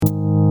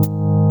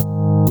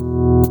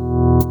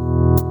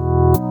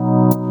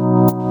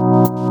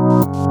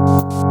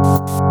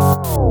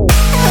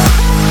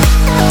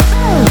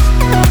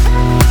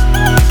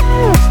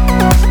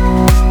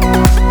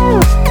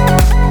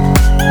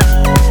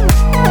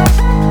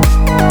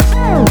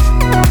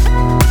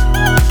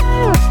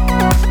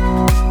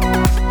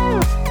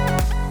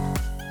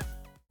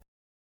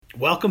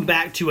Welcome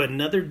back to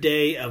another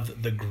day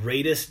of the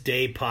Greatest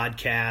Day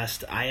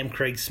podcast. I am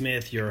Craig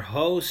Smith, your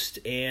host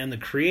and the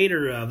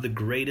creator of the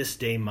Greatest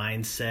Day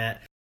Mindset.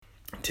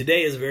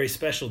 Today is a very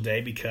special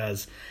day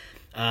because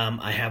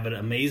I have an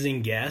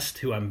amazing guest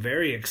who I'm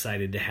very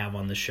excited to have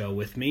on the show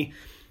with me.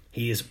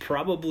 He is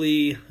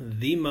probably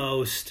the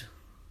most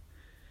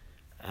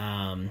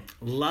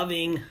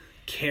loving,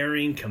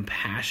 caring,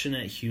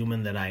 compassionate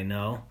human that I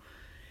know.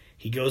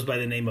 He goes by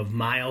the name of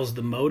Miles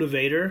the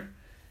Motivator.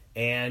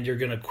 And you're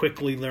going to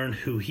quickly learn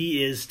who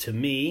he is to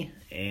me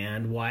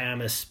and why I'm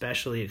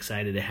especially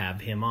excited to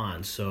have him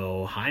on.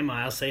 So, hi,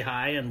 Miles. Say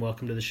hi and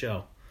welcome to the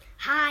show.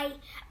 Hi,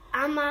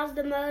 I'm Miles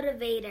the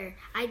Motivator.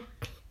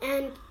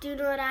 And do you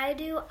know what I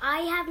do? I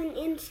have an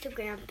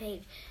Instagram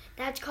page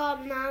that's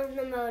called Miles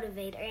the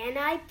Motivator. And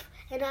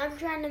I'm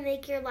trying to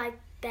make your life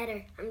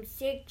better. I'm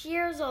 6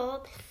 years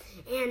old,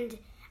 and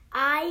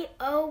I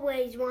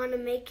always want to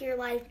make your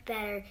life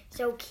better,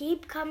 so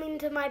keep coming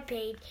to my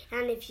page,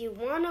 and if you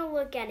want to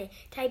look at it,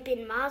 type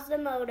in Miles the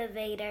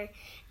Motivator,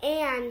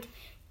 and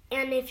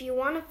if you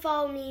want to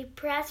follow me,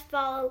 press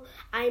follow.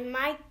 I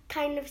might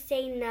kind of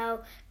say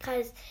no,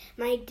 because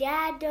my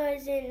dad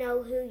doesn't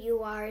know who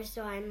you are,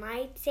 so I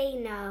might say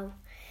no.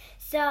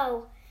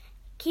 So,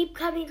 keep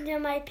coming to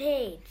my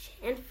page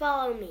and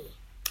follow me.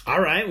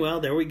 All right,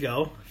 well, there we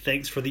go.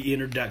 Thanks for the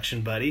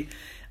introduction, buddy.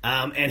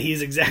 And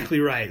he's exactly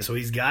right. So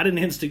he's got an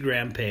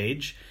Instagram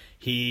page.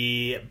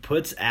 He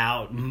puts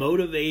out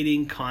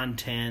motivating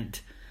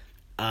content,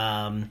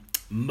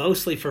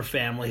 mostly for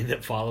family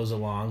that follows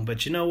along.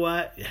 But you know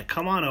what?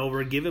 Come on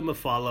over, give him a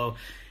follow,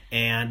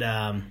 and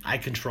I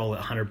control it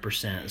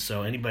 100%.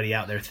 So anybody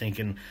out there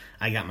thinking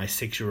I got my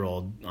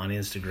 6-year-old on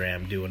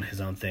Instagram doing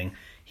his own thing,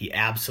 he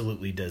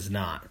absolutely does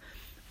not.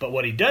 But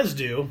what he does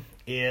do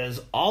is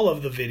all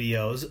of the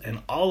videos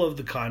and all of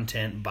the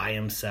content by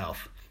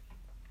himself.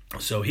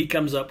 So he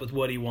comes up with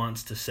what he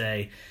wants to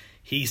say.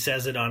 He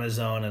says it on his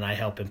own, and I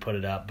help him put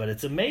it up. But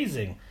it's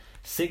amazing.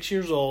 6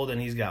 years old,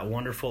 and he's got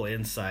wonderful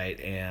insight.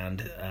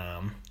 And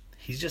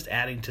he's just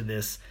adding to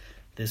this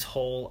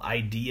whole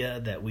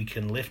idea that we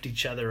can lift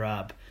each other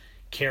up,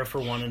 care for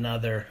one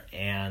another,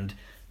 and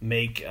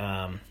make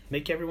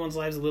everyone's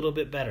lives a little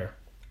bit better.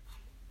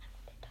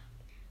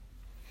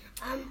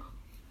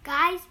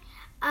 Guys,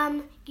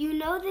 you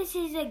know this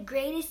is a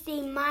Greatest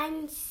Day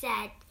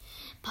Mindset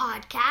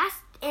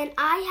podcast. And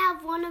I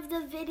have one of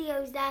the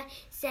videos that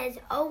says,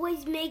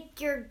 always make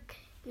the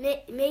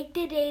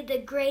day the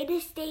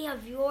greatest day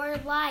of your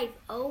life.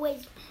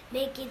 Always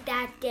make it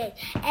that day.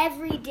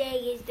 Every day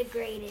is the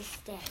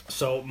greatest day.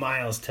 So,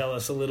 Miles, tell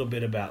us a little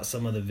bit about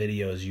some of the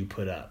videos you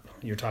put up.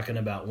 You're talking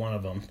about one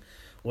of them.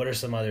 What are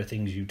some other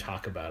things you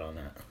talk about on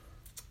that?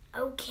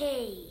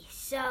 Okay,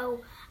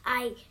 so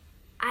I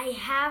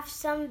have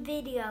some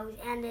videos,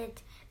 and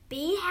it's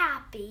be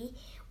happy,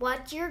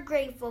 what you're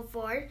grateful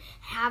for,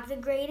 have the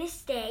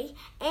greatest day,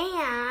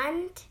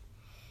 and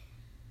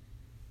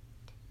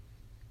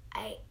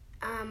I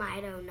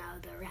don't know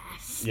the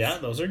rest. Yeah,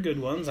 those are good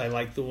ones. I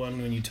like the one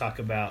when you talk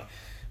about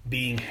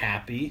being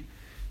happy.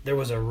 There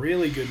was a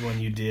really good one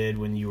you did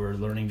when you were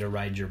learning to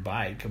ride your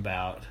bike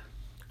about...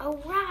 Oh,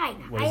 right.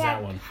 What is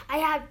that one? I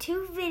have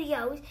 2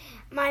 videos.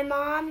 My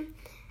mom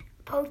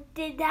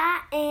posted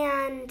that,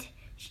 and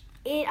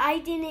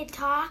I didn't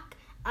talk.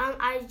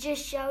 I was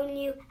just showing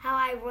you how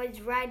I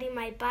was riding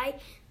my bike.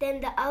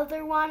 Then the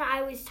other one,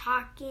 I was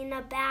talking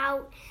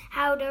about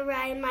how to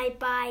ride my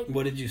bike.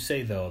 What did you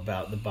say, though,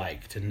 about the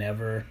bike? To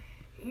never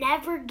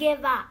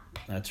give up.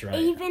 That's right.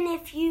 Even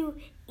if you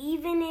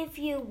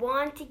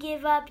want to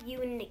give up,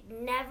 you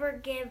never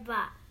give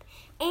up.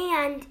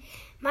 And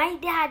my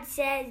dad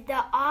says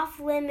the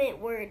off-limit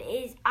word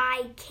is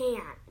I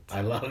can't.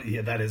 I love it.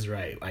 Yeah, that is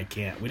right. I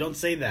can't. We don't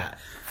say that.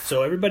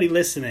 So everybody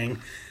listening,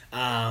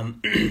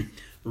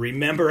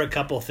 remember a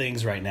couple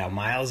things right now.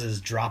 Miles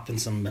is dropping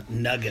some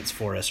nuggets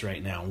for us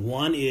right now.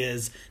 One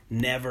is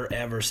never,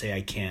 ever say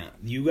I can't.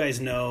 You guys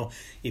know,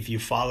 if you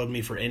followed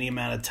me for any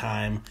amount of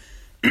time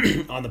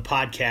on the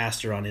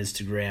podcast or on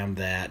Instagram,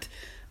 that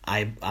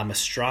I'm a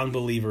strong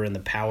believer in the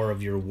power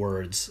of your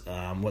words,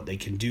 what they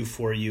can do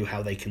for you,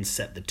 how they can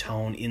set the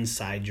tone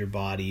inside your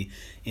body,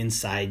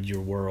 inside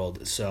your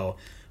world. So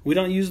we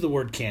don't use the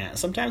word can't.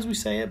 Sometimes we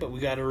say it, but we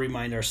got to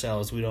remind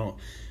ourselves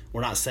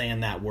we're not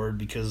saying that word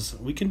because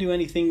we can do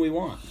anything we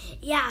want.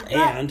 Yeah.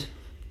 And,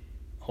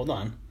 hold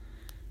on,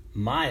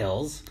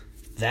 Miles,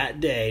 that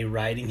day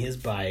riding his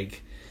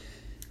bike,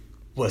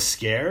 was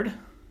scared,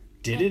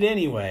 did it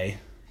anyway,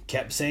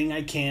 kept saying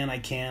I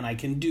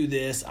can do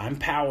this, I'm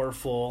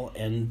powerful,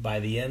 and by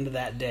the end of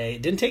that day,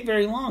 it didn't take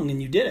very long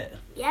and you did it.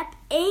 Yep,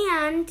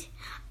 and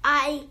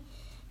I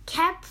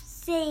kept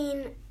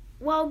saying,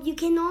 well, you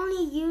can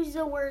only use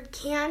the word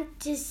can't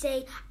to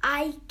say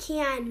I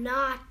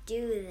cannot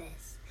do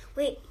this.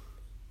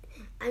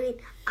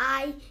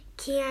 I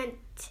can't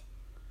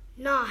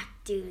not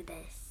do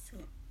this.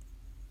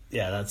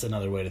 Yeah, that's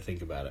another way to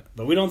think about it.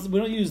 But we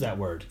don't use that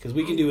word because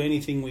we can do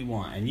anything we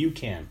want, and you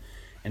can.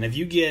 And if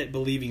you get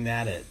believing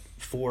that at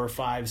 4,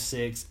 5,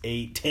 6,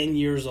 8, 10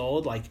 years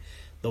old, like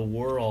the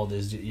world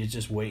is, you're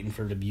just waiting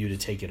for you to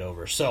take it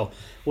over. So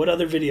what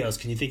other videos?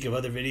 Can you think of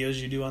other videos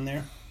you do on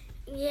there?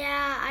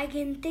 Yeah, I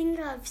can think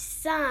of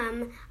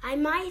some. I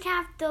might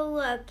have to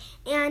look,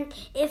 and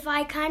if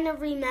I kind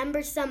of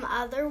remember some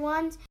other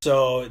ones.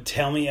 So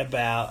tell me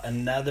about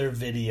another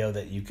video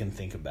that you can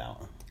think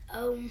about.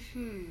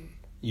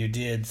 You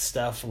did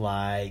stuff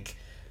like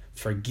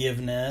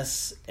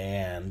forgiveness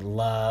and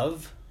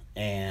love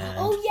and...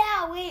 Oh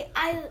yeah, wait,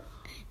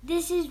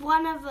 this is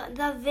one of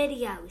the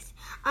videos.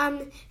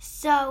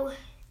 So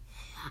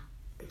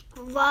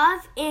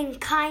love and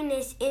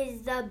kindness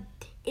is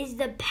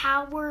the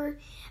power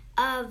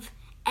of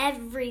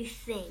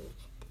everything.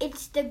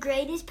 It's the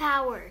greatest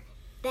power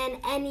than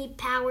any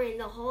power in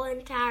the whole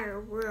entire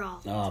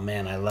world. Oh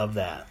man, I love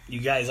that.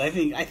 You guys, I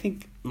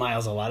think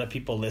Miles, a lot of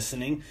people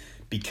listening,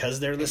 because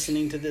they're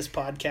listening to this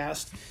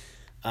podcast,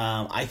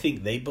 I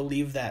think they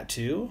believe that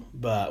too,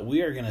 but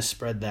we are going to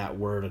spread that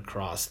word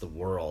across the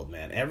world,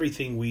 man.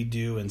 Everything we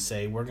do and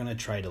say, we're going to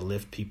try to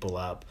lift people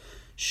up,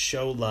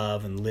 show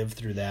love, and live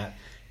through that.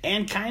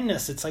 And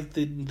kindness, it's like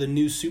the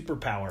new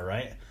superpower,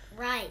 right?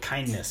 Right.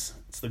 Kindness.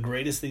 It's the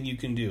greatest thing you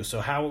can do. So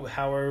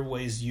how are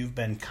ways you've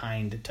been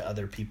kind to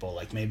other people,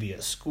 like maybe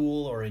at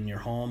school or in your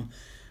home?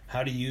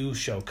 How do you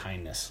show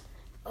kindness?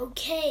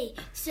 Okay,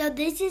 so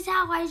this is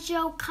how I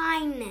show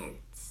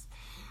kindness.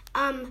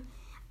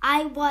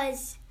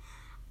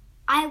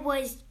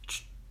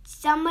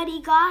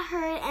 Somebody got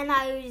hurt and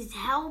I was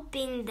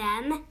helping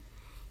them,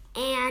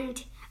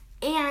 and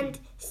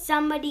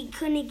somebody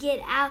couldn't get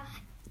out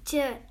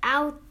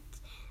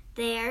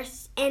there,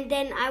 and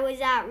then I was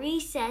at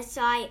recess,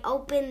 so I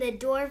opened the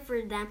door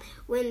for them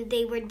when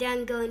they were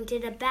done going to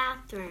the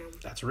bathroom.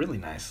 That's really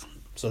nice.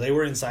 So they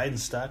were inside and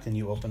stuck, and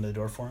you opened the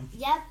door for them?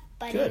 Yep,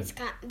 but Good.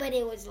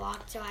 it was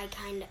locked, so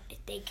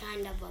they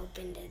kind of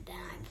opened it, then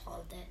I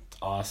pulled it.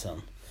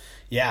 Awesome.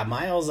 Yeah,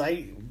 Miles,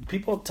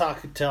 people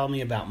tell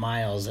me about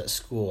Miles at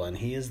school, and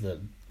he is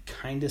the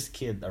kindest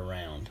kid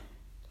around.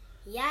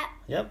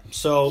 Yep.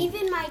 So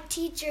even my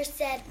teacher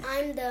said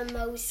I'm the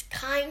most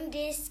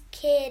kindest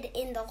kid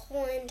in the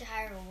whole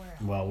entire world.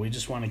 Well, we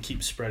just want to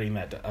keep spreading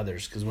that to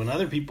others, because when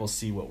other people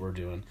see what we're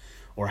doing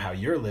or how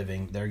you're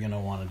living, they're going to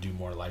want to do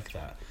more like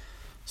that.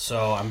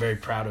 So I'm very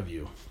proud of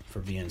you for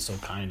being so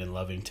kind and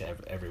loving to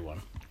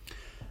everyone.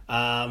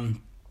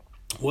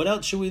 What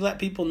else should we let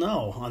people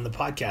know on the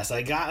podcast?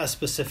 I got a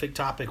specific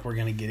topic we're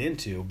going to get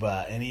into,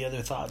 but any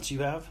other thoughts you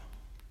have?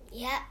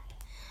 Yep.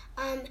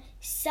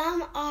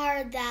 Some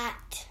are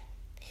that,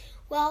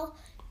 well,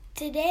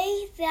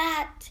 today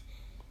I'm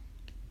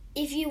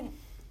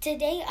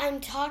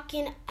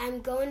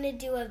going to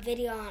do a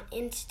video on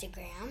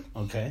Instagram.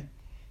 Okay.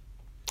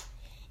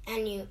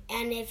 And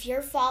if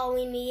you're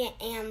following me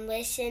and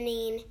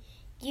listening,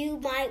 you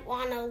might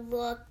want to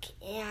look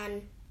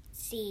and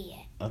see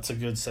it. That's a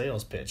good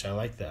sales pitch. I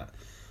like that.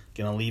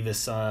 Gonna leave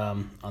us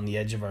on the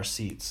edge of our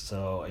seats.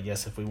 So I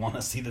guess if we want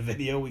to see the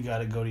video, we got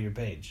to go to your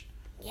page.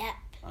 Yep.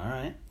 All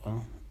right.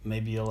 Well,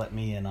 maybe you'll let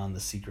me in on the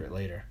secret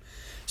later.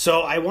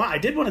 So I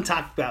did want to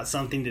talk about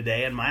something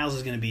today, and Miles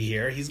is going to be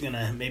here.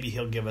 Maybe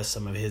he'll give us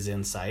some of his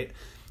insight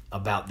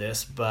about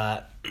this,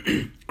 but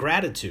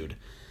gratitude.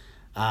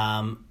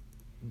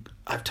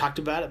 I've talked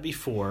about it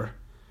before,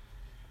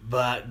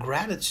 but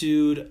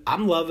gratitude,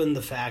 I'm loving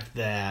the fact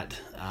that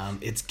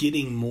it's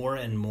getting more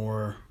and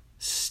more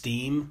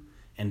steam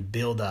and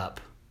build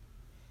up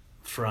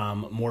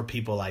from more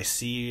people I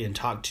see and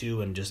talk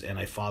to and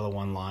I follow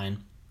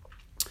online.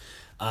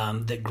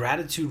 That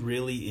gratitude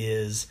really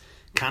is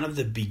kind of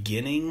the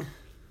beginning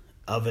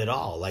of it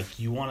all. Like,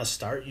 you want to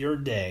start your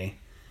day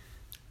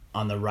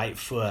on the right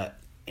foot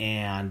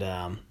and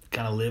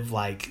kind of live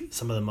like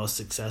some of the most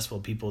successful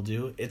people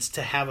do. It's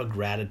to have a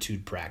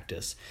gratitude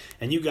practice.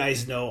 And you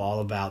guys know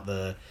all about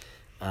the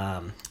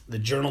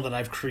journal that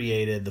I've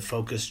created, the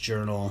Focus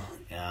Journal,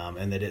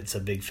 and that it's a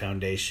big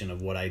foundation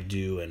of what I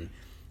do, and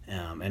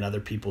other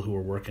people who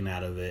are working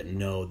out of it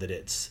know that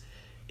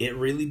it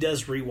really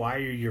does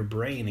rewire your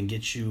brain and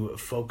get you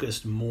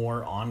focused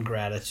more on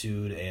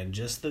gratitude and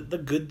just the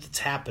good that's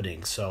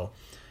happening. So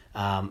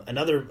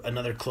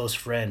another close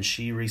friend,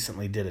 she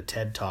recently did a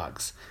TED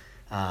Talks,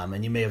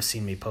 and you may have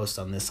seen me post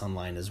on this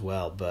online as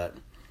well, but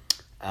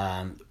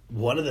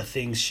one of the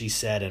things she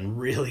said and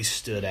really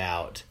stood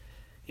out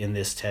in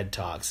this TED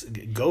Talks,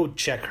 go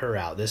check her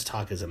out. This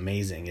talk is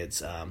amazing.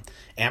 It's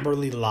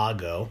Amberly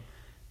Lago.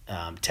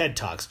 TED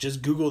Talks.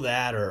 Just Google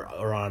that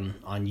or on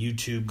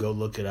YouTube, go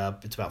look it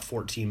up. It's about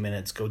 14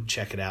 minutes. Go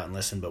check it out and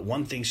listen. But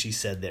one thing she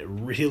said that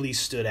really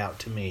stood out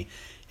to me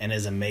and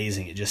is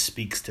amazing, it just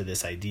speaks to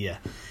this idea,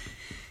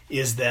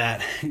 is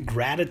that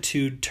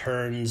gratitude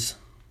turns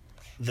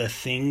the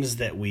things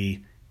that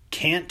we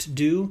can't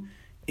do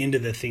into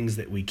the things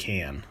that we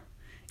can,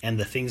 and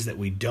the things that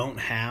we don't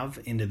have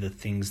into the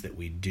things that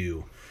we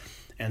do.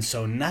 And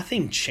so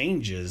nothing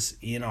changes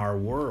in our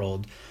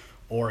world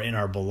or in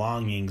our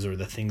belongings or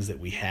the things that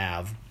we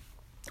have,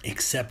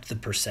 except the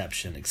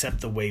perception, except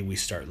the way we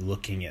start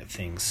looking at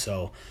things.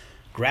 So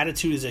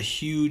gratitude is a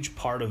huge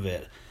part of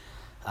it.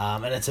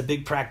 And it's a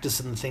big practice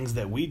in the things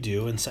that we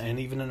do, and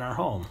even in our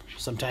home.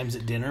 Sometimes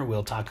at dinner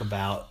we'll talk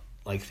about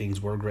like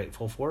things we're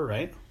grateful for,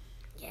 right?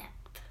 Yeah.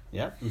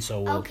 Yep. And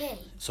so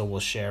we'll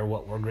share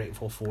what we're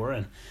grateful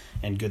for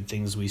and good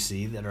things we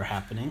see that are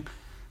happening.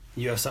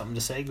 You have something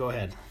to say? Go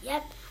ahead.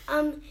 Yep.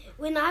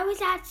 When I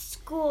was at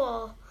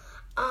school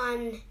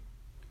on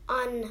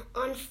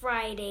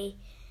Friday,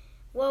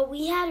 well,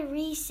 we had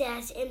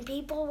recess and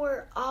people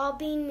were all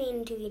being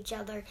mean to each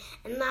other,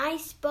 and I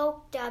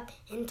spoke up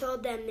and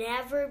told them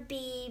never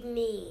be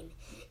mean,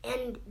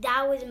 and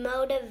that was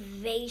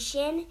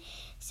motivation.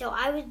 So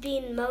I was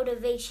being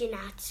motivation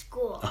at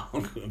school.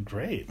 Oh,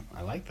 great!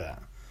 I like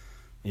that.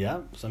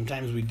 Yeah,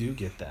 sometimes we do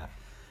get that.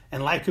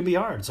 And life can be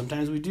hard.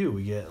 Sometimes we do.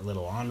 We get a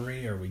little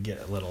ornery, or we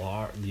get a little,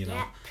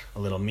 a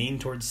little mean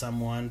towards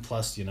someone.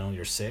 Plus,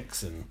 you're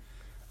 6 and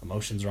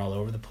emotions are all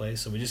over the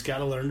place. So we just got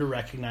to learn to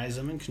recognize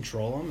them and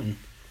control them,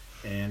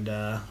 and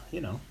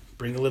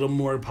bring a little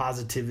more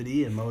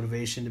positivity and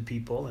motivation to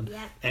people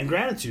and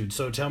gratitude.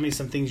 So tell me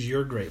some things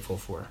you're grateful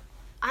for.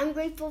 I'm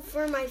grateful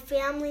for my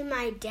family,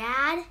 my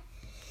dad,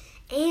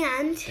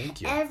 and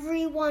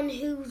everyone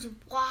who's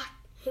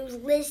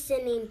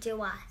listening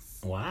to us.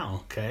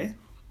 Wow. Okay.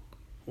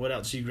 What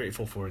else are you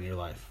grateful for in your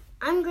life?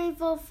 I'm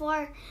grateful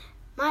for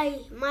my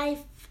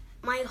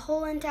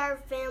whole entire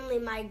family,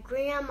 my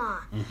grandma,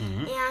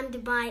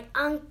 and my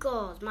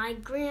uncles, my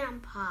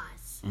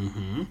grandpas.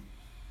 Mm-hmm.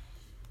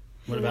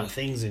 What about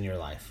things in your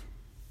life?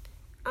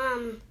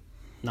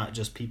 Not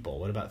just people.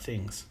 What about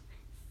things?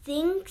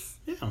 Things?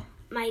 Yeah.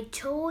 My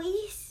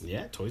toys.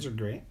 Yeah, toys are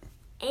great.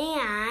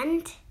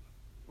 And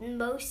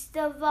most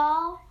of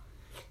all,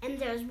 and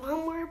there's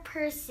one more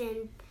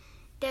person.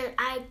 There's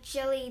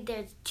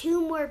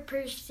 2 more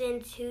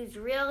persons who's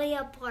really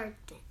important.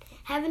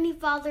 Heavenly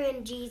Father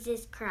and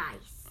Jesus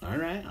Christ. All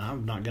right.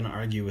 I'm not going to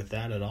argue with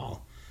that at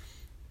all.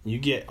 You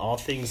get all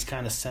things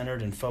kind of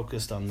centered and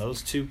focused on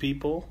those 2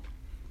 people,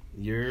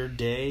 your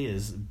day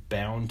is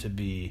bound to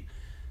be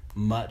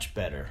much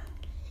better.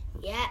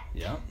 Yeah.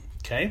 Yeah.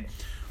 Okay.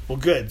 Well,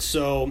 good.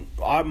 So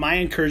my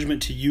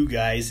encouragement to you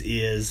guys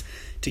is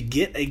to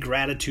get a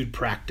gratitude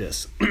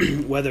practice,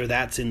 whether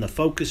that's in the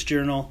focus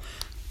journal,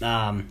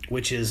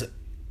 which is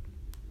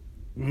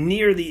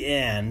near the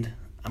end.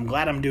 I'm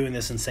glad I'm doing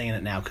this and saying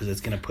it now because it's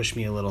going to push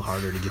me a little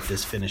harder to get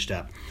this finished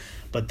up.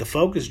 But the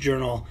focus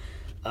journal,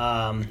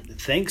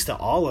 thanks to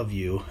all of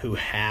you who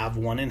have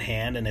one in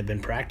hand and have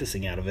been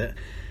practicing out of it,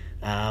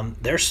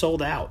 they're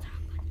sold out.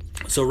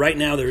 So right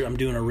now I'm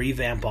doing a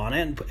revamp on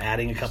it,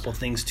 adding a couple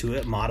things to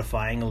it,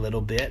 modifying a little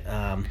bit.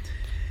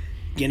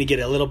 Going to get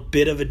a little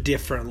bit of a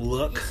different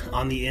look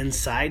on the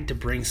inside to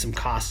bring some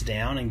costs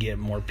down and get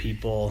more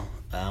people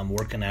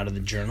working out of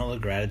the journal, a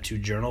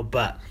gratitude journal.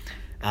 But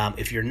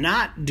if you're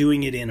not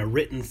doing it in a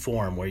written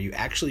form where you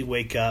actually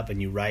wake up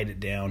and you write it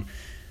down,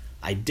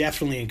 I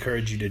definitely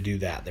encourage you to do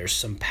that. There's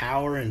some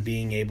power in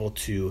being able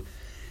to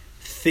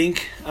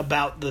think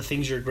about the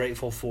things you're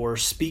grateful for,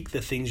 speak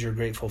the things you're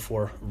grateful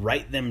for,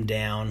 write them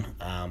down.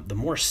 The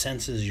more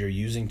senses you're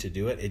using to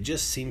do it, it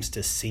just seems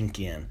to sink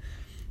in.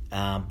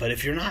 But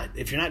if you're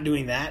not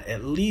doing that,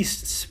 at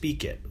least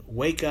speak it.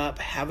 Wake up,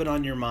 have it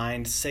on your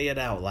mind, say it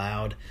out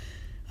loud.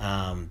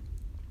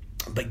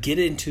 But get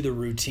into the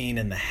routine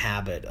and the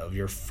habit of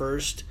your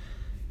first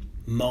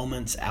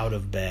moments out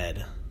of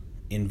bed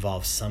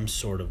involve some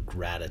sort of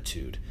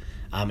gratitude.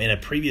 In a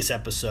previous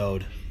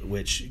episode,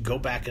 which go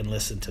back and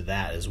listen to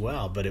that as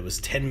well, but it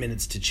was 10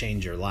 minutes to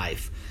change your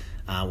life,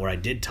 where I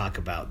did talk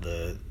about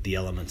the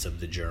elements of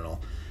the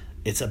journal.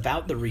 It's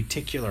about the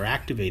reticular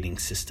activating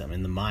system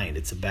in the mind.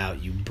 It's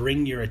about you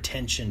bring your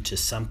attention to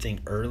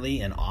something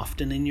early and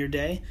often in your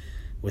day.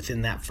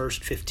 Within that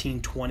first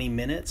 15, 20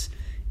 minutes,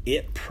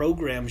 it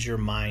programs your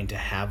mind to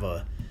have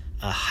a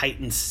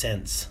heightened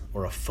sense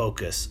or a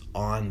focus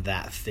on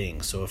that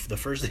thing. So if the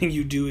first thing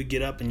you do is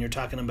get up and you're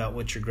talking about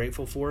what you're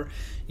grateful for,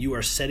 you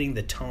are setting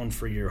the tone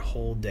for your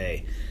whole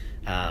day.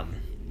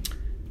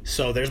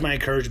 So there's my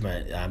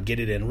encouragement. Get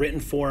it in written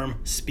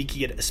form,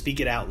 speak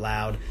it out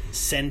loud,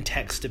 send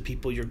text to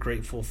people you're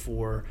grateful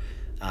for,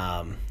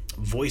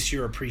 voice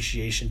your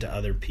appreciation to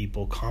other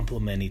people,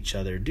 compliment each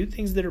other, do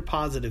things that are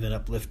positive and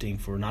uplifting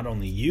for not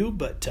only you,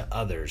 but to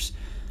others.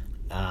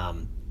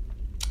 And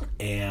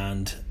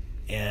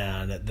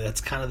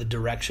that's kind of the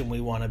direction we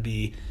want to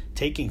be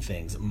taking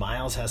things.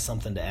 Miles has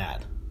something to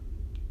add.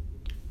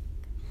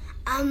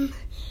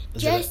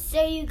 Just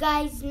so you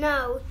guys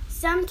know,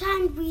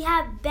 sometimes we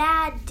have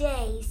bad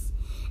days,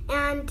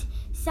 and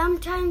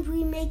sometimes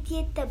we make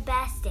it the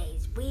best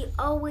days. We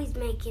always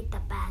make it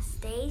the best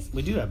days.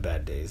 We do have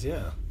bad days,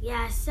 yeah.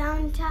 Yeah,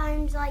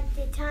 sometimes like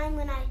the time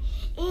when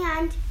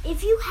and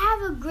if you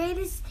have a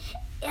greatest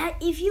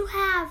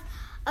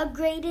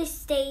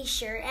day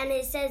shirt and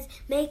it says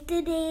make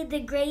the day the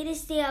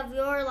greatest day of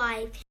your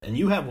life. And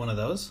you have one of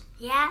those.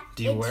 Yeah.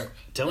 Do you wear?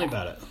 Tell me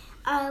about it.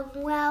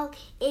 Well,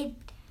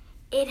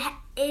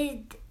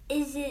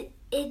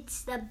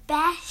 it's the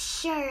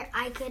best shirt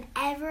I could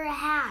ever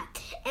have,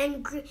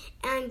 and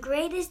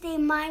Greatest Day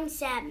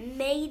Mindset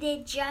made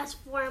it just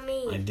for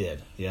me. I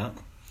did, yeah.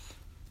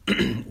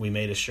 we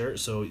made a shirt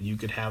so you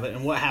could have it.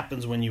 And what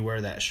happens when you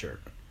wear that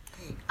shirt?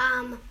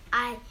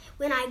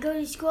 When I go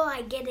to school,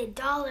 I get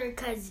 $1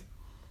 because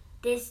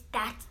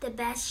that's the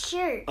best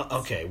shirt.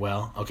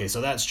 Okay,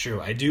 so that's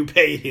true. I do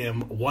pay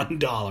him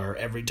 $1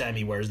 every time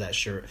he wears that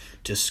shirt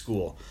to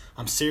school.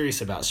 I'm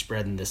serious about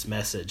spreading this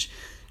message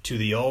to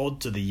the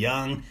old, to the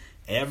young.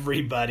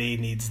 Everybody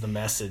needs the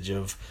message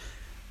of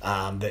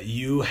that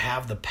you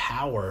have the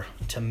power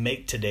to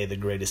make today the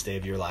greatest day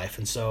of your life.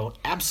 And so,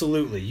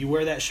 absolutely, you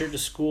wear that shirt to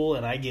school,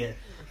 and I get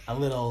a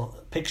little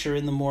picture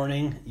in the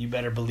morning. You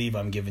better believe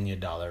I'm giving you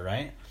 $1,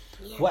 right?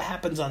 Yeah. What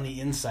happens on the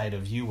inside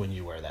of you when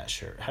you wear that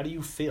shirt? How do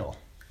you feel?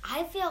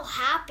 I feel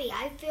happy.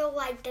 I feel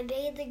like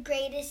today is the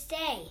greatest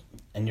day.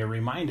 And you're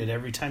reminded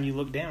every time you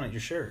look down at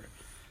your shirt.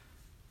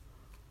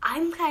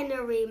 I'm kind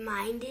of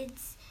reminded.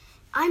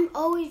 I'm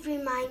always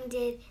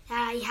reminded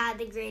that I had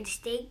the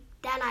greatest day,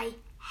 that I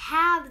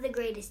have the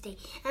greatest day.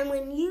 And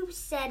when you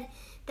said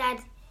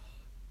that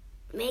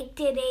make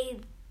today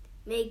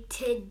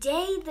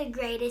the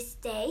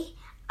greatest day,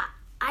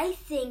 I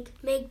think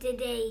make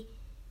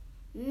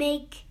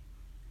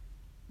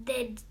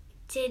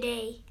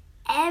today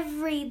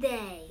every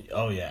day.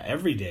 Oh yeah,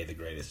 every day the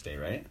greatest day,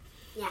 right?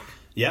 Yeah.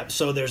 Yep,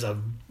 so there's a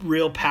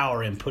real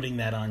power in putting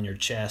that on your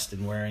chest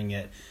and wearing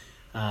it.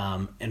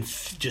 And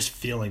just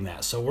feeling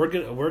that. So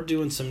we're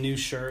doing some new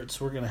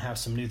shirts. We're gonna have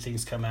some new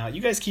things come out.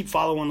 You guys keep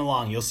following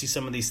along. You'll see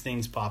some of these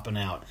things popping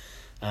out.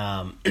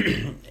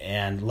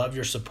 And love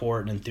your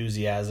support and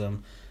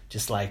enthusiasm,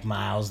 just like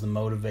Miles the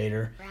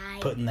Motivator,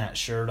 right. Putting that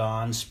shirt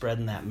on,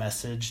 spreading that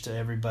message to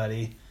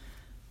everybody.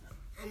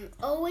 I'm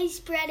always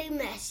spreading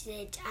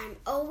message. I'm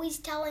always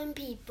telling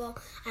people.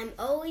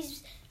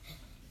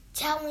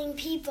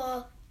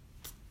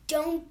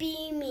 Don't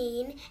be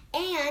mean.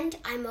 And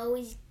I'm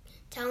always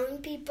telling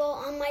people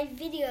on my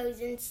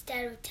videos,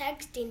 instead of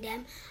texting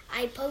them,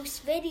 I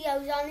post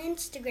videos on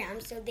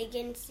Instagram so they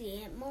can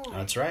see it more.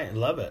 That's right. I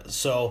love it.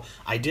 So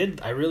I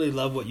really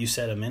love what you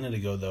said a minute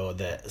ago, though,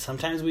 that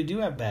sometimes we do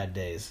have bad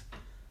days.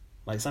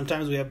 Like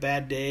sometimes we have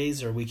bad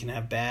days, or we can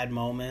have bad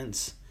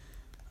moments.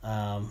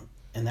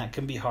 And that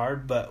can be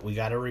hard, but we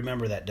got to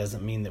remember that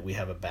doesn't mean that we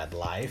have a bad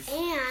life.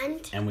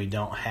 And we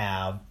don't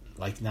have,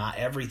 not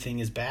everything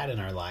is bad in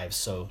our lives.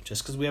 So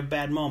just because we have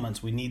bad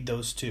moments, we need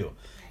those too.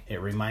 It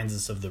reminds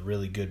us of the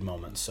really good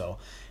moments. So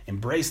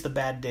embrace the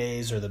bad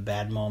days or the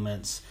bad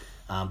moments,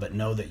 but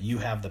know that you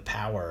have the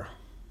power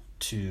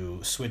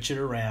to switch it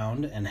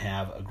around and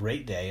have a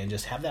great day and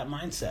just have that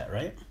mindset,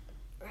 right?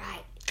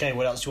 Right. Okay,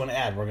 what else do you want to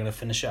add? We're going to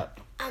finish up.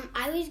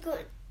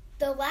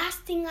 The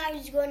last thing I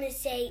was going to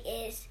say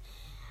is,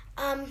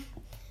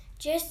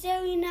 just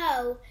so you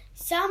know,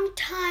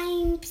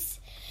 sometimes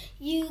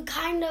you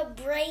kind of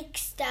break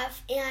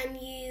stuff and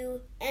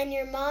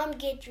your mom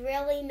gets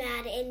really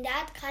mad, and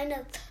that kind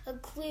of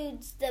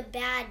includes the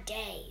bad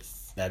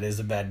days. That is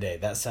a bad day.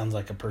 That sounds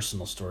like a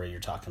personal story you're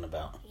talking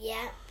about.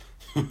 Yeah.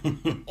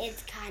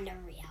 It's kind of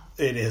real.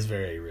 It is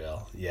very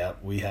real. Yeah,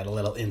 we had a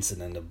little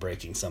incident of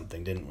breaking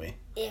something, didn't we?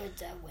 It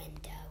was a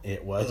window.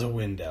 It was a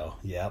window,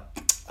 yep.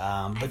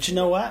 But you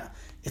know what?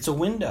 It's a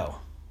window.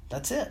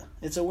 That's it.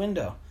 It's a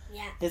window.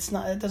 Yeah.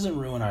 It doesn't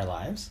ruin our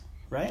lives,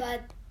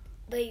 right?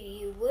 But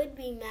you would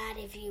be mad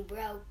if you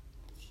broke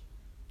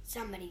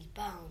somebody's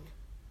bone.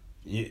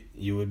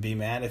 You would be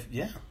mad if,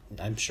 yeah.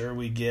 I'm sure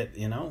we get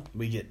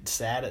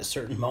sad at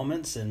certain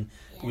moments, and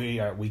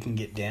we can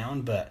get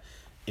down, but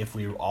if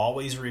we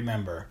always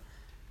remember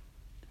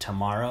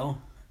tomorrow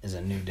is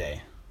a new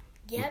day.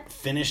 Yep.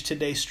 Finish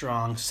today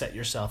strong, set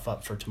yourself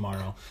up for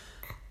tomorrow,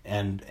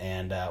 and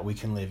we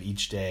can live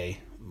each day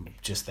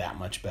just that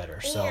much better.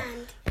 So,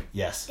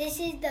 yes. This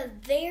is the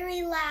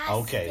very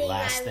last thing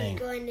I was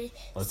going to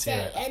Let's say.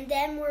 hear it. And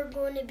then we're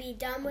going to be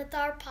done with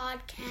our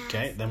podcast.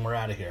 Okay, then we're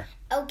out of here.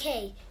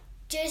 Okay,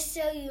 just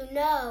so you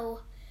know,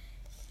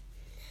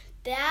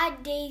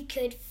 bad days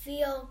could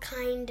feel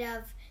kind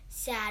of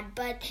sad.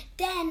 But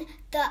then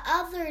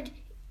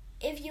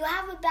if you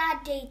have a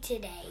bad day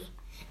today,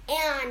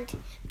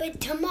 but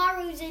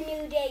tomorrow's a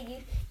new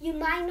day, you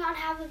might not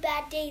have a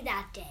bad day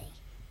that day.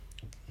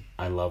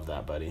 I love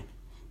that, buddy.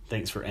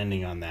 Thanks for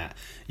ending on that.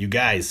 You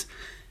guys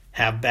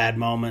have bad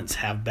moments,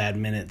 have bad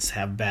minutes,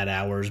 have bad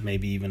hours,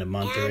 maybe even a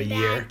month or a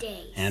year.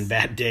 And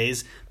bad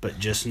days. But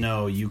just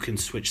know you can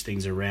switch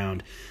things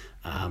around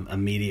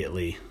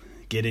immediately.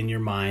 Get in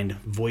your mind,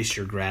 voice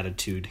your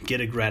gratitude,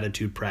 get a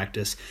gratitude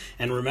practice.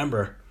 And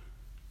remember,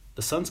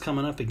 the sun's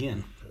coming up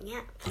again.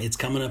 Yeah. It's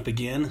coming up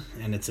again,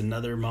 and it's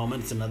another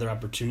moment, it's another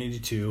opportunity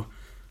to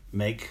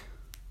make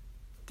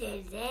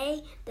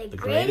today the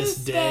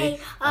greatest day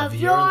of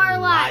your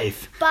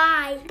life.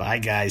 Bye. Bye,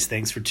 guys.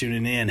 Thanks for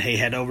tuning in. Hey,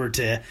 head over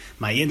to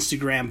my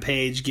Instagram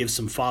page. Give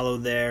some follow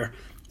there.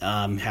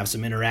 Have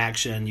some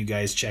interaction. You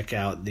guys check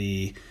out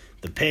the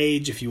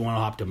page if you want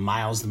to hop to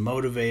Miles the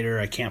Motivator.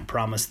 I can't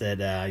promise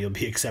that you'll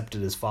be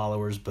accepted as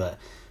followers, but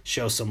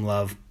show some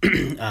love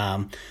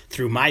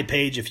through my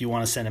page. If you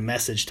want to send a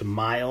message to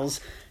Miles,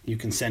 you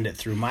can send it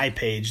through my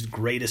page,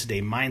 Greatest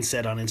Day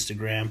Mindset on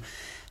Instagram.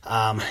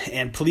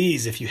 And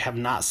please, if you have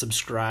not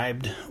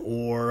subscribed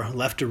or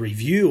left a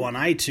review on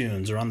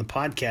iTunes or on the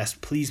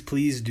podcast,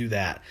 please do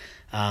that.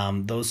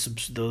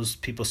 Those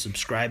people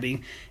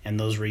subscribing and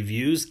those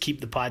reviews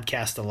keep the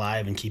podcast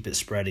alive and keep it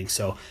spreading.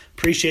 So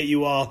appreciate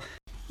you all.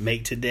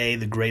 Make today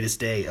the greatest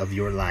day of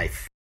your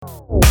life.